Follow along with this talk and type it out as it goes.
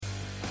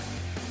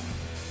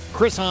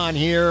Chris Hahn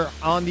here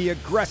on the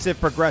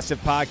Aggressive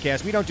Progressive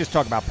Podcast. We don't just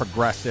talk about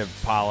progressive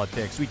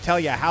politics. We tell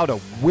you how to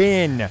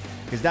win,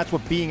 because that's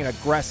what being an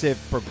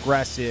aggressive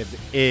progressive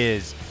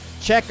is.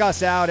 Check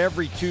us out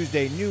every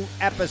Tuesday. New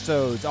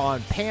episodes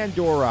on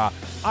Pandora,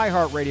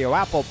 iHeartRadio,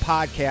 Apple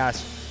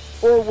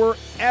Podcasts, or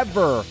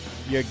wherever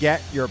you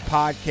get your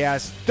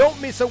podcasts. Don't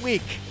miss a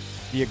week.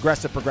 The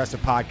Aggressive Progressive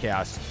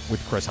Podcast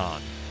with Chris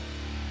Hahn.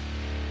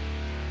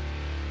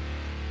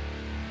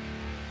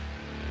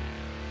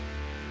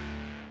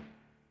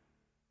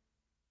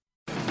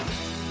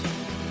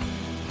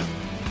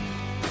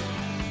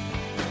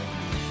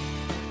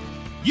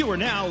 You are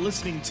now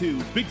listening to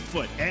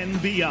Bigfoot and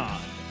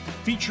Beyond,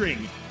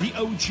 featuring the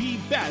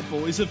OG bad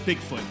boys of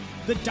Bigfoot,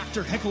 the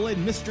Dr. Heckle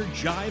and Mr.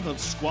 Jive of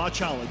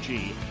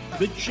Squatchology,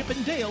 the Chip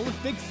and Dale of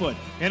Bigfoot,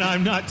 and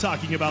I'm not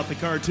talking about the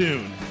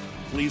cartoon.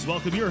 Please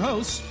welcome your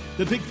hosts,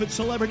 the Bigfoot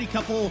celebrity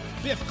couple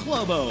Biff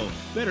Clobo,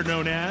 better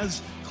known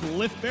as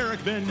Cliff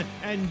Barrickman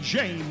and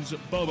James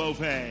Bobo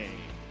Fay.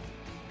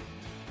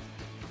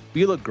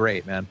 You look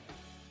great, man.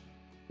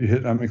 You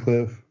hitting on me,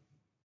 Cliff?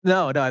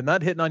 No, I'm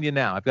not hitting on you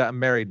now. I'm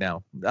married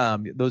now.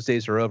 Those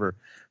days are over.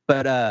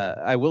 But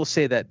I will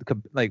say that,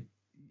 like,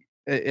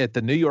 at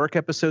the New York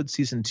episode,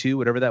 season 2,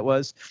 whatever that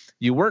was,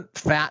 you weren't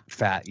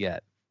fat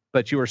yet,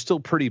 but you were still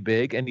pretty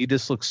big, and you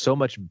just look so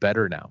much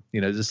better now.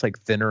 You know, just like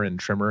thinner and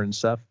trimmer and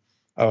stuff.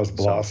 I was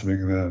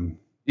blossoming then.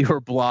 You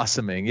were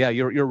blossoming. Yeah,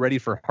 you're ready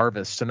for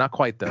harvest. So not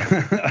quite though.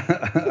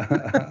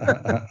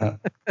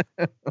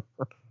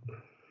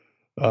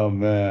 Oh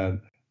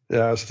man, yeah,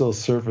 I was still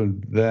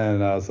surfing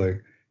then. I was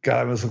like,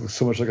 God, I must look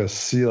so much like a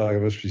seal. I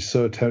must be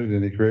so tempted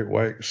in a great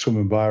white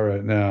swimming by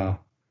right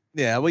now.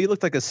 Yeah, well, you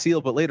looked like a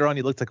seal, but later on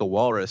you looked like a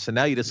walrus, and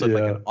now you just look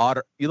like an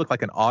otter. You look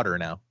like an otter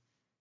now.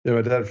 Yeah,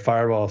 my dad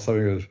fireball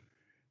something goes,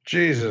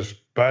 Jesus,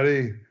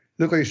 buddy, you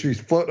look like you should be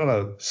floating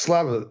on a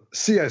slab of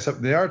sea ice up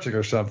in the Arctic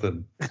or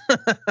something.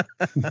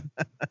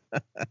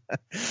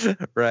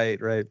 Right.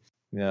 You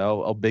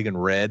know, all big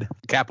and red,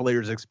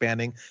 capillaries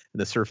expanding in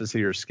the surface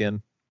of your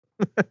skin.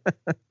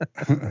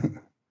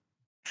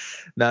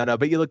 No,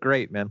 but you look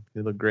great, man.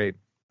 You look great.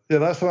 Yeah,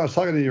 last time I was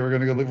talking to you, you were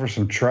going to go look for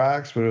some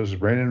tracks, but it was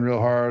raining real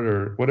hard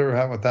or whatever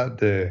happened with that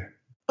day.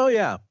 Oh,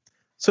 yeah.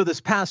 So this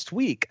past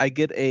week, I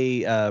get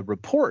a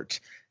report,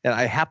 and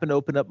I happen to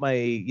open up my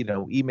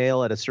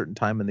email at a certain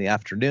time in the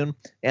afternoon,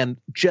 and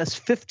just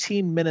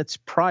 15 minutes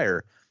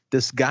prior,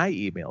 this guy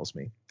emails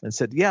me and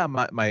said, yeah,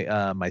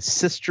 my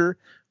sister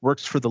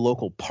works for the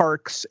local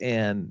parks,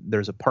 and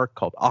there's a park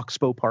called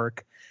Oxbow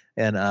Park,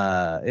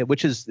 and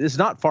which is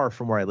not far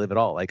from where I live at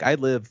all. Like, I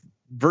live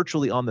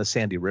virtually on the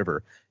Sandy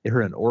River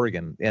here in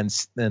Oregon,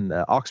 and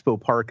Oxbow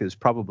Park is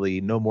probably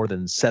no more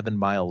than 7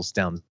 miles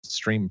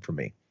downstream from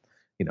me.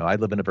 You know, I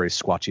live in a very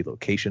squatchy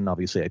location.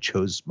 Obviously, I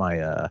chose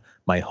my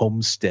my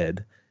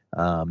homestead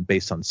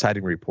based on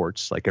sighting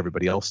reports, like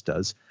everybody else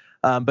does.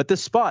 But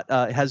this spot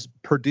has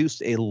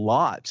produced a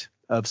lot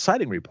of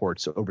sighting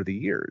reports over the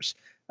years.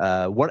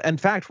 In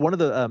fact, one of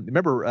the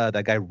remember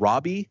that guy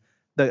Robbie,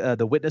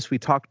 the witness we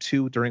talked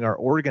to during our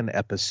Oregon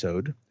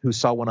episode, who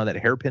saw one on that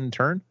hairpin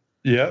turn?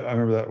 Yeah, I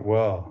remember that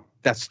well.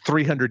 That's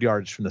 300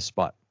 yards from the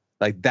spot.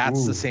 Like,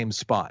 that's the same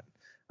spot.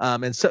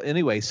 And so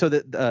anyway, so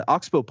the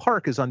Oxbow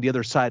Park is on the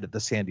other side of the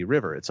Sandy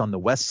River. It's on the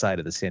west side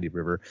of the Sandy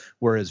River,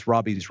 whereas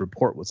Robbie's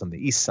report was on the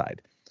east side.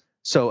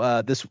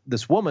 So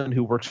this woman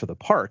who works for the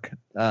park,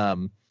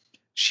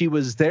 she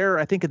was there,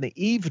 I think, in the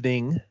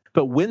evening.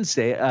 But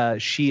Wednesday,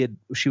 she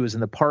was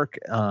in the park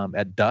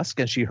at dusk,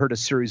 and she heard a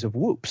series of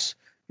whoops,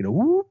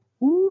 whoop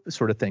whoop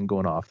sort of thing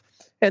going off.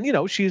 And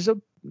she's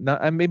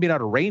maybe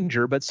not a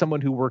ranger, but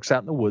someone who works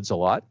out in the woods a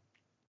lot.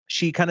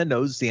 She kind of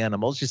knows the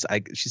animals.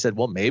 She said,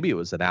 well, maybe it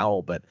was an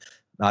owl, but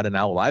not an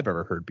owl I've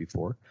ever heard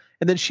before.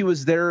 And then she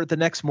was there the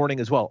next morning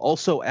as well,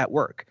 also at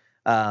work.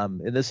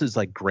 And this is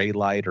like gray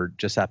light or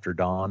just after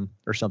dawn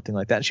or something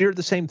like that. And she heard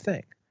the same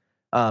thing.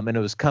 And it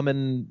was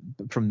coming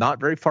from not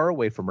very far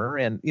away from her.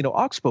 And,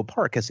 Oxbow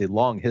Park has a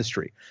long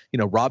history.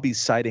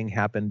 Robbie's sighting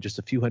happened just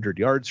a few hundred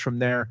yards from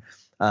there.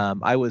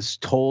 I was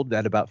told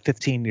that about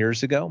 15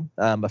 years ago,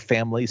 a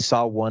family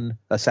saw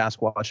a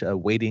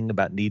Sasquatch wading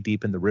about knee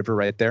deep in the river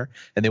right there.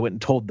 And they went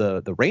and told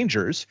the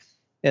rangers,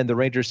 and the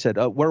rangers said,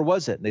 where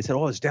was it? And they said,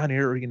 it's down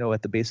here,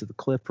 at the base of the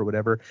cliff or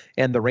whatever.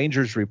 And the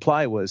rangers'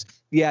 reply was,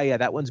 yeah,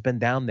 that one's been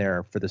down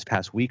there for this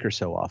past week or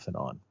so off and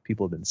on.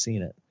 People have been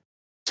seeing it.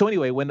 So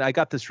anyway, when I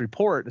got this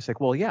report, it's like,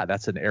 well, yeah,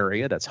 that's an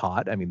area that's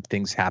hot. I mean,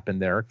 things happen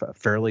there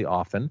fairly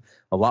often,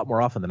 a lot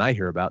more often than I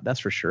hear about, that's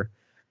for sure.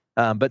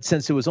 But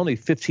since it was only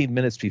 15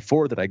 minutes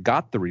before that I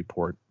got the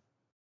report,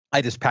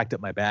 I just packed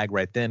up my bag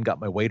right then, got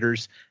my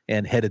waders,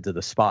 and headed to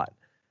the spot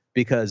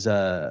because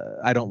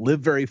I don't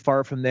live very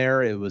far from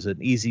there. It was an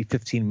easy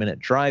 15-minute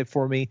drive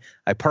for me.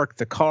 I parked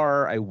the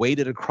car. I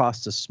waded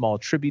across a small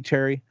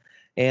tributary,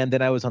 and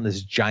then I was on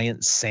this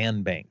giant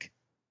sandbank.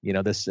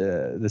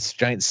 this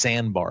giant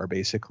sandbar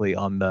basically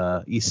on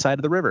the east side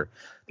of the river.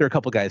 There are a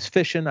couple guys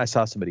fishing. I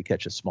saw somebody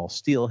catch a small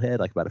steelhead,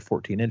 like about a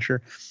 14-incher.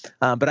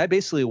 But I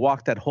basically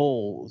walked that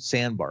whole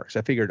sandbar. So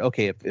I figured,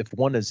 okay, if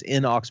one is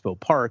in Oxbow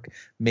Park,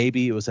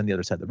 maybe it was on the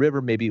other side of the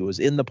river. Maybe it was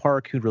in the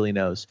park. Who really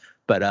knows?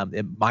 But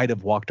it might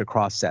have walked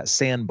across that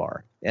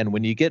sandbar. And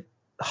when you get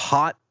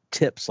hot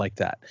tips like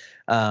that,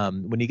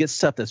 when you get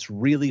stuff that's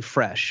really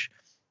fresh,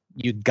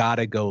 you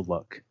gotta go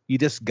look. You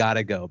just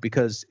gotta go,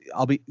 because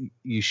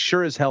you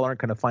sure as hell aren't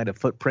going to find a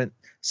footprint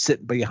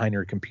sitting behind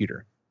your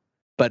computer.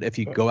 But if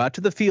you go out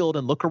to the field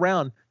and look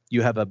around,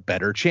 you have a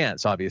better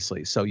chance,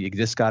 obviously. So you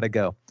just gotta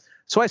go.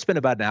 So I spent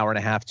about an hour and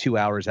a half, 2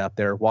 hours out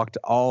there, walked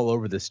all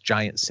over this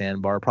giant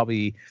sandbar,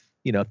 probably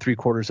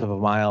 3/4 of a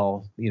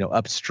mile,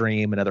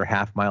 upstream, another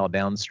half mile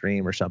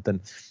downstream or something.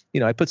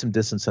 I put some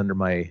distance under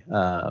my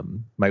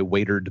my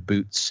wadered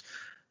boots,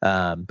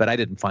 but I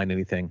didn't find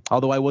anything.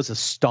 Although I was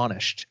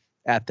astonished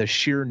at the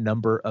sheer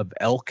number of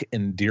elk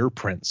and deer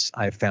prints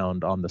I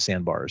found on the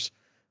sandbars.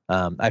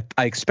 I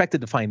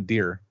expected to find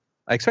deer.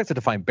 I expected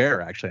to find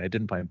bear, actually. I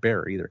didn't find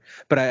bear either.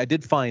 But I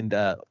did find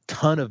a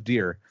ton of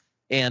deer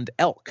and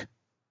elk.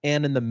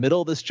 And in the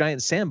middle of this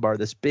giant sandbar,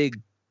 this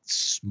big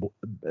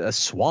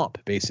swamp,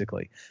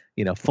 basically,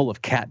 full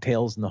of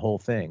cattails and the whole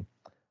thing.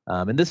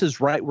 And this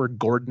is right where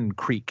Gordon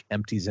Creek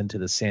empties into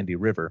the Sandy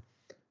River.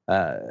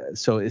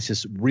 So it's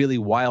just really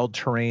wild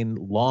terrain,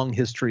 long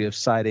history of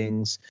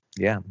sightings.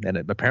 Yeah, and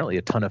apparently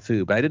a ton of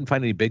food, but I didn't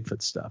find any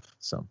Bigfoot stuff.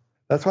 So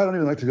that's why I don't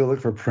even like to go look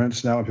for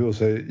prints now when people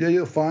say, yeah,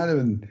 you'll find them,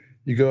 and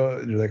you go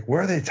and you're like,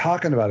 where are they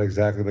talking about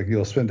exactly? Like,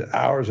 you'll spend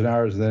hours and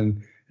hours, and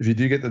then if you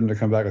do get them to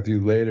come back with you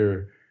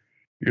later,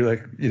 you're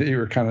like, you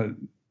were kind of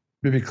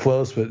maybe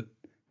close, but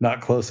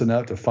not close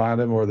enough to find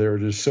them, or they were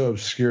just so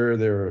obscure,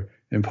 they were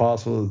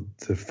impossible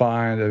to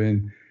find. I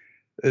mean,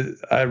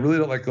 I really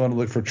don't like going to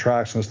look for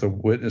tracks unless the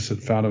witness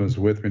that found them is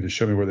with me to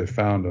show me where they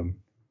found them.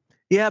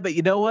 Yeah, but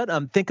you know what?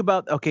 Think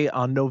about, okay,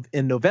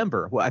 in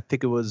November, well, I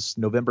think it was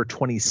November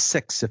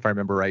 26th, if I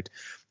remember right.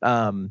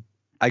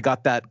 I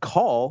got that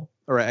call,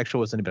 or actually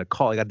it wasn't even a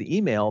call. I got the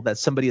email that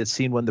somebody had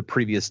seen one the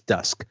previous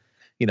dusk,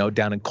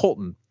 down in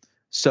Colton.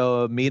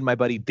 So me and my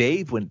buddy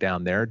Dave went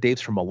down there.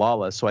 Dave's from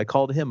Molalla, so I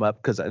called him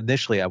up because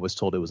initially I was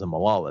told it was in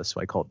Molalla,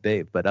 so I called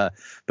Dave, but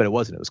it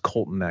wasn't. It was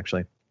Colton,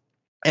 actually.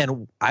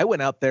 And I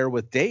went out there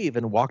with Dave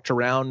and walked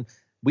around.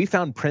 We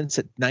found prints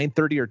at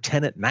 9:30 or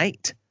 10 at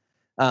night.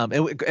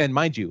 And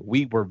mind you,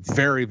 we were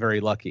very,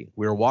 very lucky.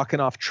 We were walking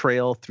off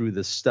trail through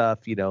this stuff,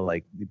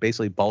 like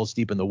basically balls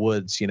deep in the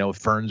woods,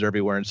 ferns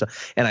everywhere and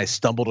stuff. And I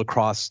stumbled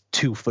across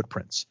 2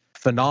 footprints.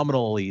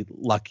 Phenomenally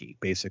lucky,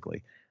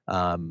 basically.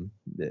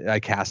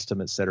 I cast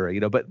them, et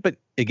cetera, but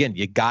again,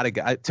 you gotta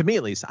go. To me,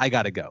 at least, I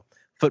gotta go.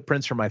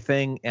 Footprints are my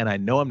thing, and I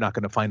know I'm not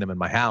going to find them in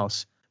my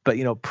house. But,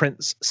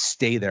 prints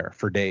stay there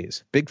for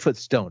days.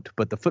 Bigfoots don't,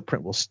 but the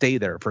footprint will stay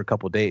there for a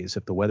couple of days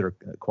if the weather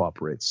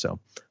cooperates.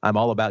 So I'm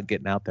all about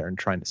getting out there and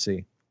trying to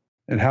see.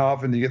 And how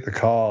often do you get the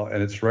call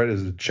and it's right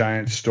as a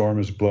giant storm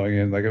is blowing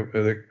in? Like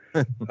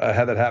I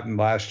had that happen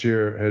last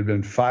year. It had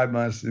been 5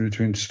 months in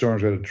between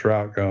storms. We had a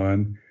drought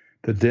going.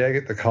 The day I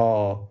get the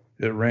call,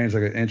 it rains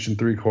like 1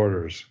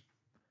 3/4 inches.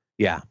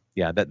 Yeah,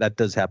 that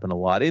does happen a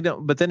lot.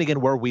 But then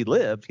again, where we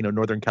live,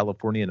 Northern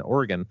California and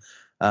Oregon,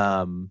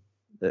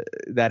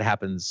 that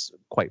happens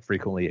quite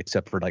frequently,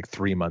 except for like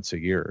 3 months a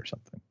year or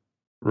something.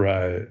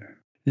 Right.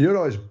 What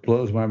always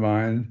blows my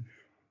mind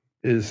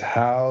is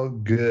how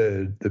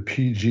good the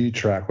PG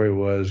trackway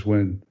was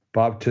when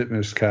Bob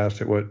Titmus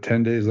cast it,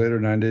 10 days later,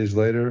 9 days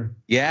later?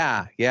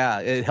 Yeah.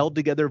 It held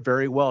together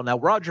very well. Now,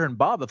 Roger and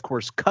Bob, of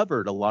course,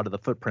 covered a lot of the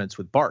footprints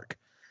with bark.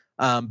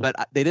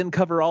 But they didn't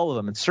cover all of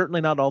them, and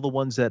certainly not all the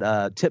ones that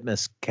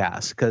Titmus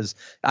cast, because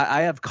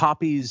I have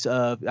copies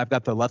of, I've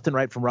got the left and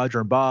right from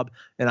Roger and Bob,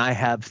 and I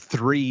have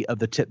 3 of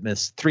the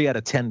Titmus, 3 out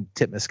of 10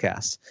 Titmus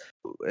casts.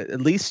 At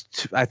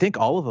least I think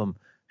all of them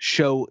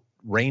show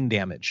rain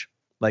damage,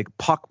 like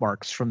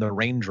pockmarks from the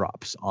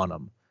raindrops on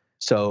them.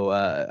 So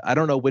I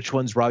don't know which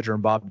ones Roger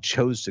and Bob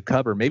chose to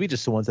cover, maybe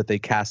just the ones that they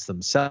cast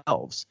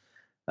themselves,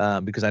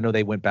 because I know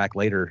they went back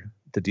later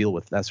to deal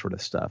with that sort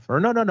of stuff. Or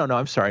no,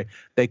 I'm sorry.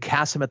 They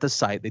cast them at the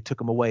site. They took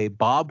them away.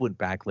 Bob went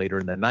back later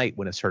in the night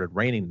when it started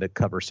raining to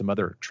cover some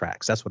other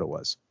tracks. That's what it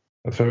was.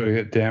 That's why we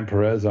get Dan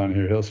Perez on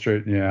here. He'll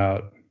straighten you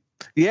out.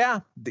 Yeah.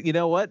 You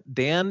know what?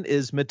 Dan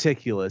is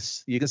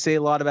meticulous. You can say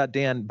a lot about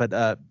Dan,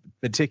 but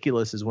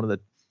meticulous is one of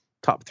the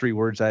top 3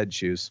 words I'd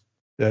choose.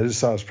 Yeah, I just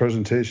saw his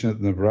presentation at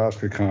the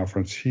Nebraska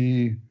conference.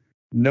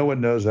 No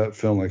one knows that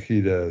film like he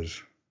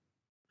does.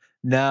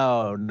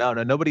 No,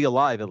 nobody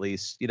alive, at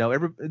least.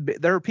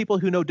 There are people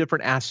who know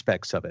different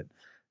aspects of it.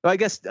 But I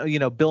guess,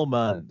 Bill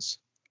Munns,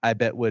 I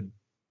bet, would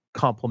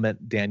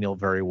compliment Daniel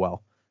very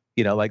well.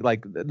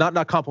 Like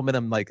not compliment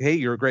him like, hey,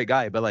 you're a great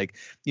guy, but like,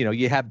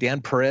 you have Dan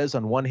Perez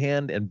on one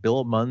hand and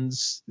Bill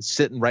Munns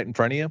sitting right in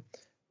front of you.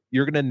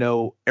 You're going to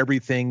know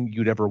everything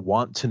you'd ever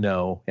want to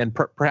know, and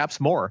perhaps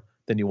more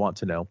than you want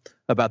to know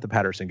about the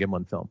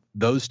Patterson-Gimlin film.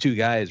 Those 2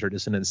 guys are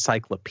just an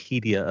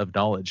encyclopedia of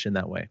knowledge in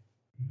that way.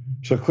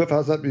 So, Cliff,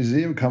 how's that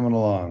museum coming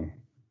along?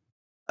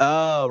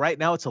 Oh, right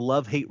now it's a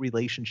love-hate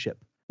relationship.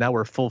 Now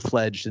we're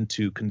full-fledged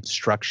into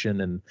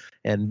construction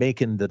and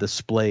making the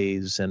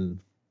displays and,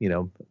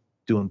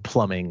 doing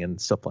plumbing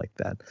and stuff like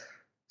that.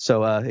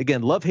 So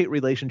again, love-hate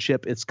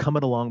relationship. It's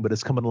coming along, but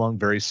it's coming along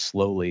very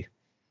slowly.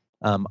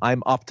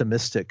 I'm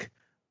optimistic,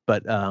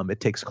 but it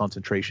takes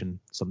concentration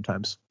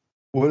sometimes.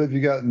 What have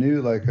you got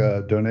new, like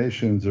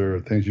donations or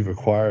things you've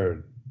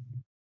acquired?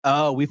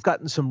 Oh, we've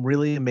gotten some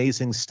really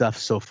amazing stuff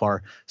so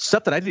far.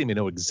 Stuff that I didn't even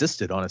know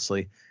existed,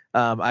 honestly.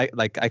 I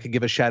could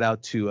give a shout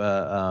out to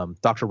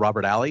Dr.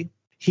 Robert Alley.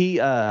 He,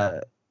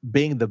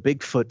 being the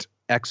Bigfoot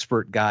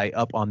expert guy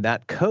up on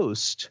that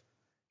coast,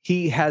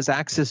 he has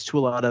access to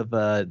a lot of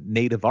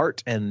native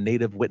art and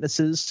native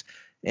witnesses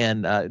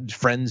and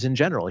friends in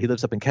general. He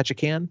lives up in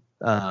Ketchikan,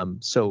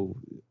 so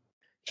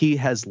he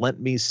has lent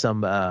me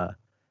some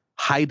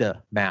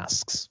Haida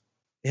masks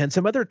and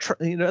some other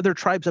other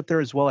tribes up there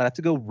as well. I have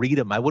to go read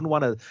them. I wouldn't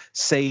want to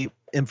say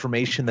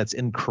information that's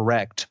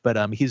incorrect,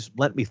 but he's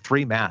lent me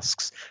 3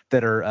 masks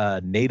that are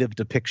native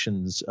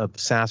depictions of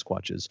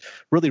Sasquatches,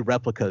 really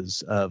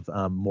replicas of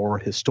more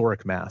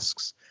historic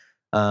masks.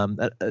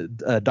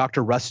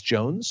 Dr. Russ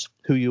Jones,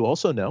 who you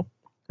also know,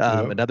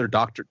 another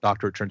doctor,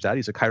 it turns out.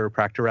 He's a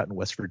chiropractor out in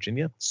West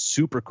Virginia.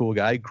 Super cool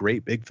guy,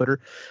 great Bigfooter.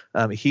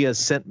 He has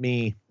sent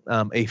me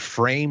a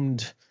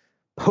framed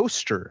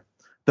poster,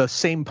 the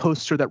same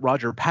poster that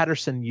Roger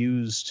Patterson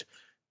used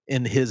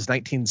in his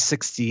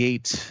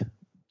 1968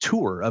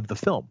 tour of the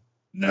film.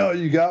 No,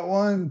 you got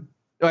one?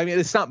 I mean,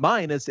 it's not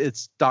mine.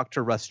 It's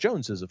Dr. Russ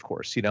Jones's, of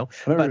course, I've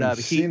never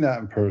seen that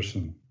in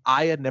person.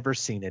 I had never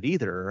seen it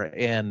either.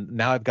 And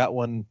now I've got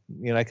one,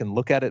 I can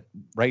look at it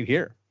right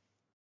here.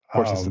 Of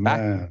course, it's the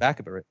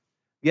back of it. Right?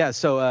 Yeah.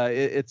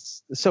 So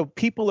so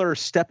people are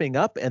stepping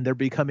up and they're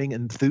becoming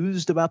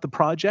enthused about the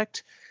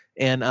project.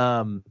 And,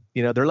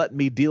 they're letting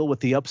me deal with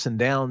the ups and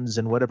downs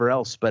and whatever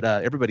else, but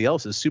everybody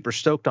else is super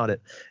stoked on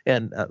it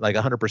and like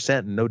 100%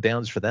 and no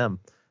downs for them.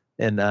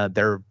 And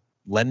they're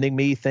lending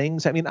me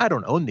things. I mean, I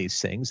don't own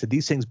these things.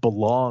 These things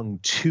belong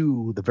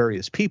to the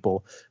various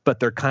people,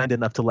 but they're kind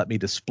enough to let me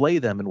display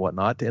them and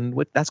whatnot. And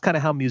that's kind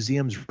of how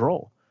museums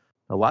roll.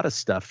 A lot of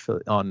stuff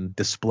on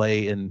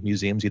display in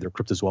museums, either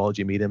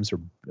cryptozoology museums or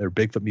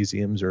Bigfoot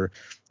museums or,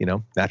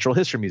 natural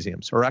history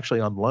museums, or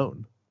actually on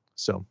loan.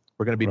 So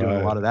we're going to be doing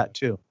a lot of that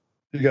too.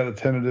 You got a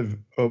tentative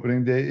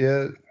opening date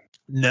yet?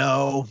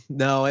 No.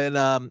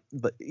 And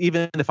but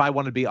even if I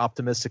want to be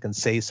optimistic and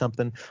say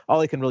something, all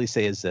I can really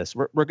say is this: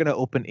 we're going to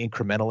open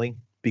incrementally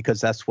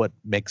because that's what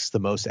makes the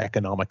most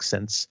economic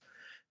sense.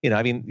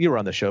 I mean, you were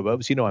on the show,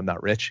 Bobs. I'm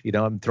not rich.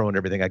 I'm throwing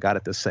everything I got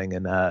at this thing,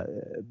 and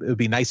it would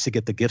be nice to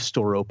get the gift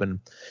store open,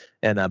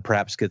 and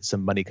perhaps get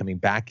some money coming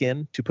back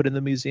in to put in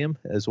the museum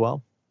as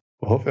well.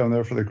 Well, hopefully, I'm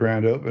there for the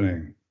grand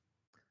opening.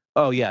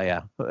 Oh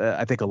yeah.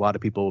 I think a lot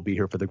of people will be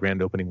here for the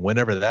grand opening,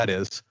 whenever that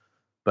is.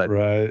 But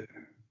right.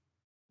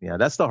 Yeah,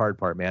 that's the hard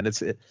part, man.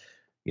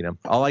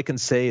 All I can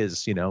say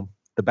is,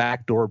 the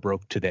back door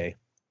broke today.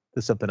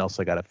 There's something else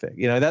I got to fix.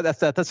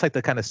 That's like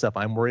the kind of stuff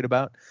I'm worried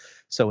about.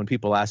 So when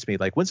people ask me,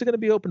 like, when's it going to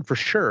be open for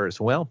sure?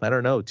 So, well, I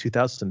don't know.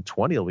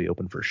 2020 will be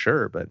open for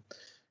sure, but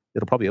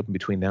it'll probably open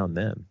between now and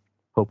then.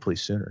 Hopefully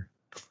sooner.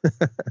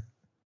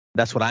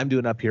 That's what I'm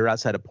doing up here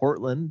outside of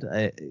Portland.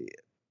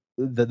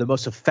 The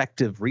most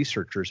effective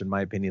researchers, in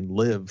my opinion,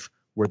 live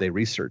where they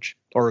research,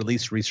 or at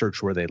least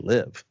research where they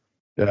live.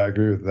 Yeah, I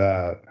agree with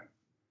that.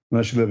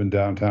 Unless you live in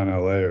downtown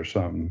LA or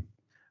something.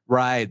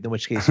 Right. In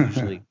which case,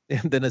 usually,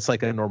 then it's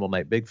like a normal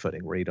night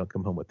Bigfooting where you don't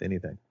come home with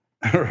anything.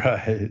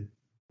 Right.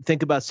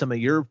 Think about some of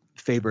your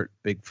favorite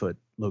Bigfoot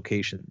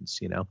locations.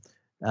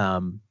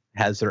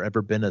 Has there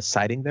ever been a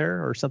sighting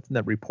there or something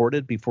that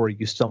reported before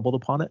you stumbled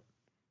upon it?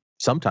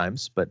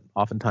 Sometimes, but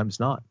oftentimes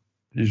not.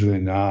 Usually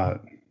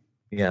not.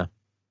 Yeah.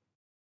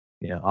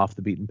 Off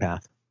the beaten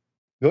path.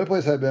 The only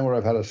place I've been where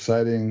I've had a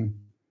sighting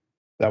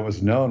that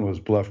was known was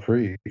Bluff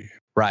Creek.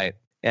 Right.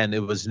 And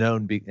it was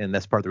known, and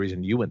that's part of the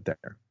reason you went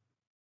there.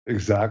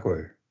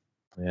 Exactly.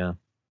 Yeah.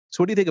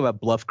 So what do you think about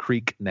Bluff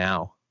Creek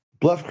now?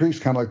 Bluff Creek's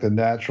kind of like the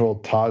natural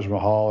Taj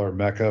Mahal or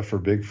Mecca for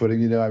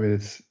Bigfooting. I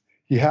mean,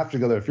 you have to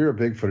go there. If you're a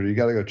Bigfooter, you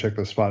got to go check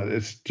the spot.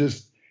 It's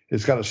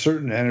got a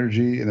certain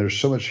energy and there's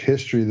so much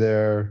history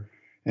there.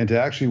 And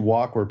to actually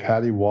walk where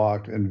Patty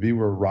walked and be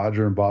where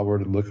Roger and Bob were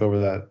to look over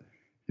that,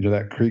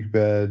 that creek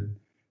bed,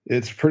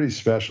 it's pretty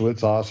special.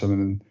 It's awesome.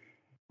 And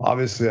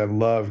obviously I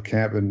love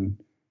camping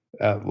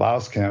at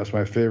Louse Camp. It's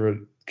my favorite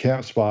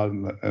camp spot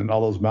and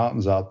all those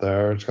mountains out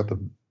there. It's got the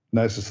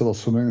nicest little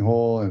swimming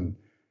hole and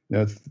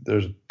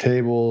there's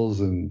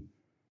tables and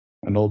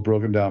an old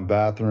broken down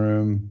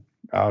bathroom,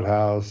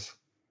 outhouse.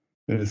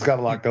 And it's got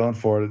a lot going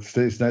for it. It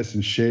stays nice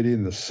and shady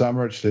in the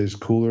summer. It stays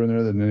cooler in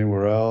there than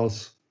anywhere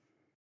else.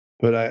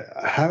 But I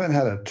haven't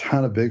had a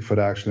ton of Bigfoot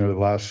action over the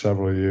last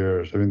several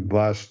years. I mean, the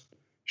last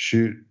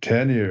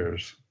 10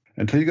 years.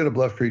 Until you go to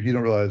Bluff Creek, you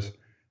don't realize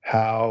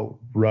how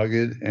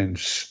rugged and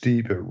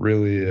steep it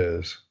really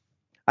is.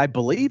 I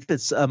believe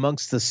it's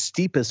amongst the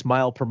steepest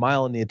mile per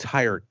mile in the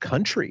entire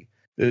country.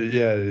 It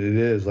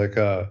is. Like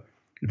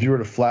if you were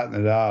to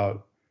flatten it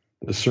out,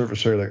 the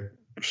surface area, like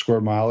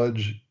square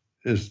mileage,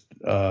 is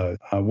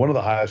one of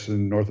the highest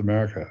in North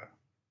America.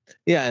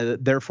 Yeah,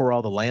 therefore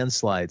all the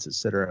landslides, et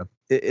cetera.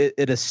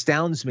 It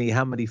astounds me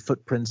how many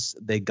footprints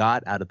they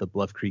got out of the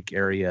Bluff Creek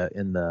area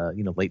in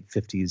the late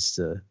 50s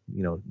to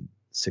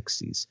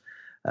 60s.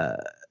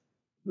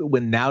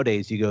 When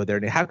nowadays you go there,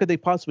 and how could they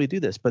possibly do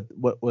this? But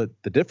what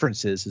the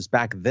difference is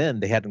back then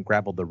they hadn't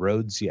gravelled the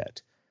roads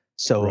yet,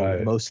 so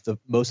right. most of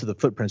the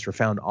footprints were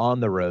found on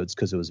the roads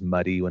because it was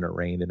muddy when it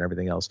rained and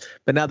everything else.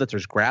 But now that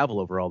there's gravel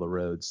over all the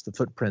roads, the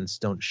footprints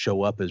don't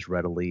show up as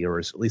readily or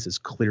at least as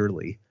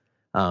clearly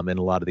in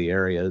a lot of the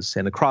areas.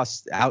 And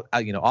across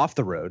off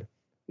the road,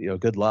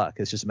 good luck.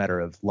 It's just a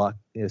matter of luck.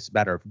 It's a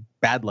matter of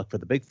bad luck for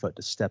the Bigfoot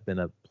to step in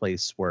a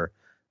place where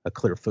a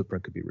clear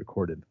footprint could be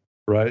recorded.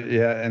 Right.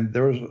 Yeah. And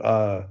there was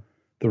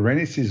the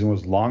rainy season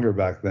was longer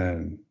back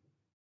then.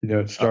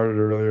 It started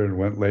earlier and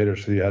went later,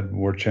 so you had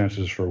more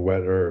chances for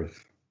wet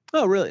earth.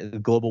 Oh, really? The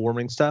global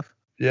warming stuff?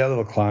 Yeah, a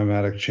little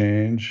climatic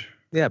change.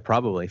 Yeah,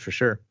 probably, for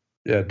sure.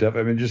 Yeah, definitely.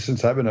 I mean, just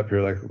since I've been up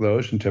here, like the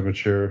ocean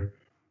temperature,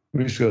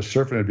 we used to go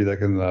surfing, it'd be like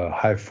in the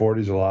high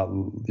 40s a lot.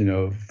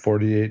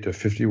 48 to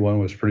 51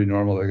 was pretty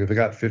normal. Like if it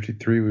got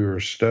 53, we were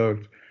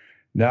stoked.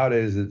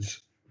 Nowadays,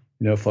 it's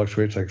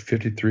fluctuates like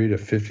 53 to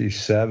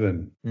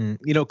 57.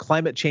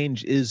 Climate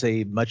change is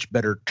a much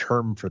better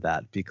term for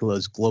that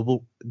because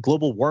global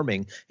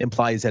warming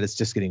implies that it's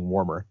just getting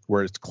warmer,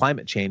 whereas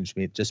climate change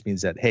just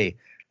means that, hey,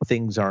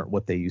 things aren't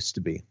what they used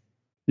to be.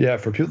 Yeah,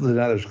 for people to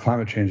deny there's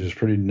climate change is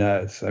pretty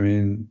nuts. I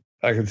mean,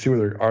 I can see where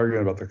they're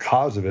arguing about the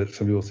cause of it.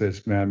 Some people say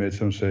it's man-made,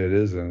 some say it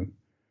isn't.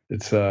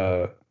 It's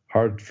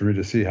hard for me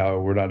to see how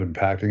we're not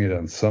impacting it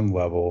on some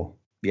level.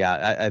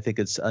 Yeah, I think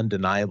it's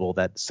undeniable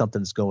that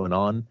something's going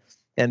on.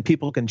 And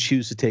people can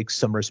choose to take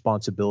some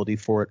responsibility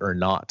for it or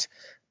not.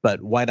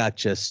 But why not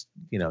just,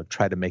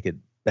 try to make it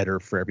better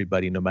for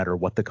everybody, no matter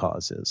what the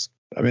cause is?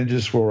 I mean,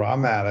 just where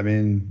I'm at. I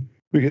mean,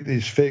 we get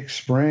these fake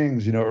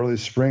springs, early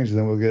springs, and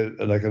then we'll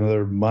get like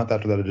another month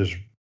after that of just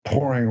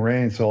pouring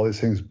rain. So all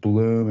these things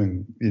bloom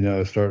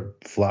and, start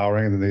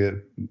flowering, and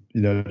then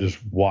they get, just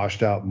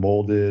washed out,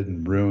 molded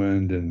and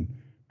ruined. And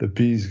the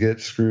bees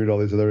get screwed. All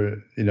these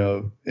other,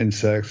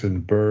 insects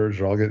and birds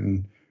are all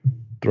getting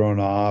thrown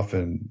off.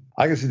 And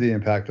I can see the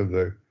impact of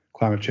the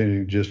climate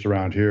changing just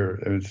around here.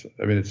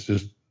 It's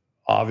just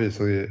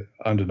obviously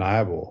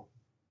undeniable.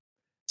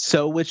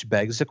 So, which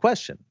begs the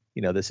question,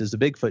 this is the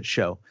Bigfoot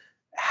show.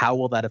 How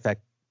will that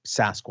affect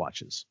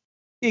Sasquatches?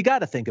 You got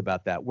to think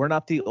about that. We're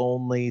not the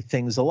only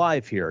things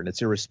alive here, and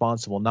it's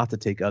irresponsible not to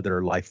take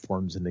other life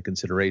forms into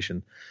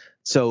consideration.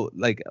 So,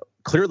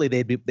 clearly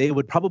they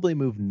would probably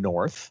move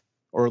north,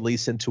 or at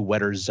least into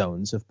wetter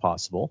zones if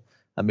possible.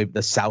 Maybe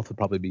the south would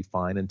probably be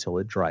fine until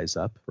it dries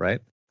up,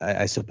 right?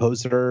 I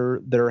suppose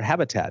their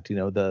habitat,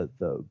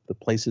 the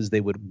places they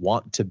would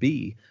want to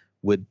be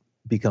would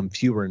become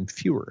fewer and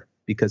fewer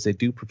because they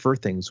do prefer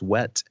things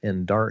wet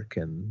and dark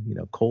and,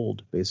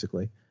 cold,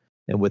 basically.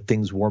 And with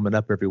things warming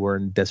up everywhere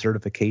and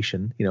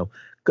desertification,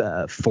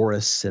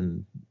 forests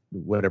and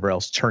whatever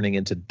else turning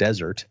into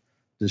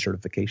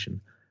desertification,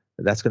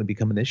 that's going to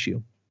become an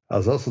issue. I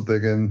was also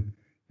thinking,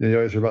 you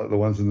always hear about the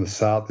ones in the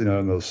south, in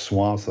those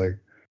swamps,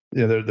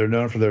 they're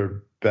known for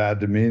their bad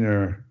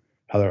demeanor,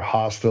 how they're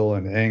hostile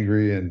and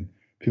angry, and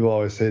people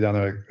always say down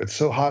there, it's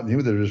so hot and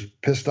humid, they're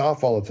just pissed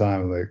off all the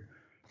time. Like,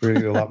 we're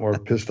gonna get a lot more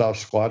pissed off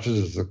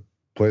Squatches as the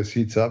place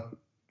heats up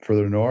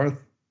further north.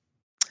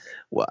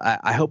 Well,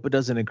 I hope it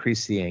doesn't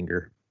increase the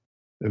anger.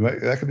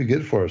 That could be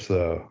good for us,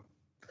 though.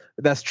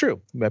 That's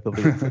true. We might be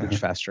able to get footage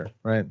faster,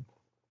 right?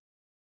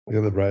 Look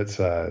at the bright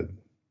side.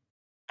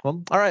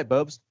 Well, all right,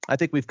 Bobes. I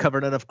think we've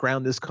covered enough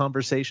ground this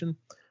conversation.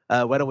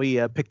 Why don't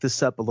we pick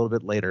this up a little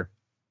bit later?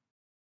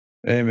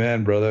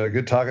 Amen, brother.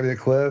 Good talking to you,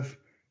 Cliff.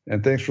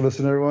 And thanks for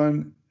listening,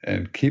 everyone.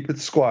 And keep it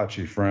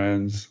squatchy,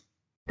 friends.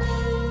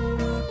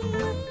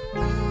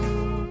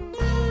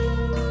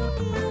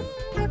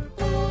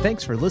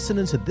 Thanks for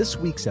listening to this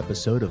week's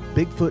episode of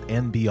Bigfoot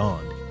and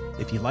Beyond.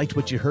 If you liked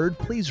what you heard,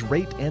 please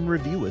rate and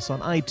review us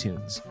on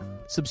iTunes.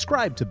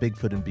 Subscribe to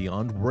Bigfoot and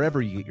Beyond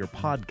wherever you get your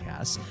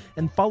podcasts,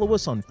 and follow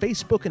us on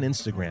Facebook and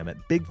Instagram at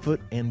Bigfoot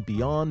and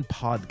Beyond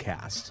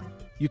Podcast.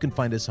 You can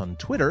find us on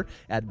Twitter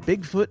at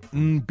Bigfoot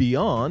and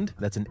Beyond,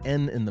 that's an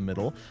N in the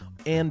middle,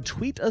 and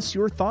tweet us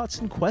your thoughts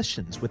and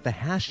questions with the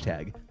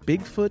hashtag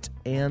Bigfoot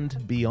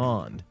and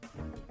Beyond.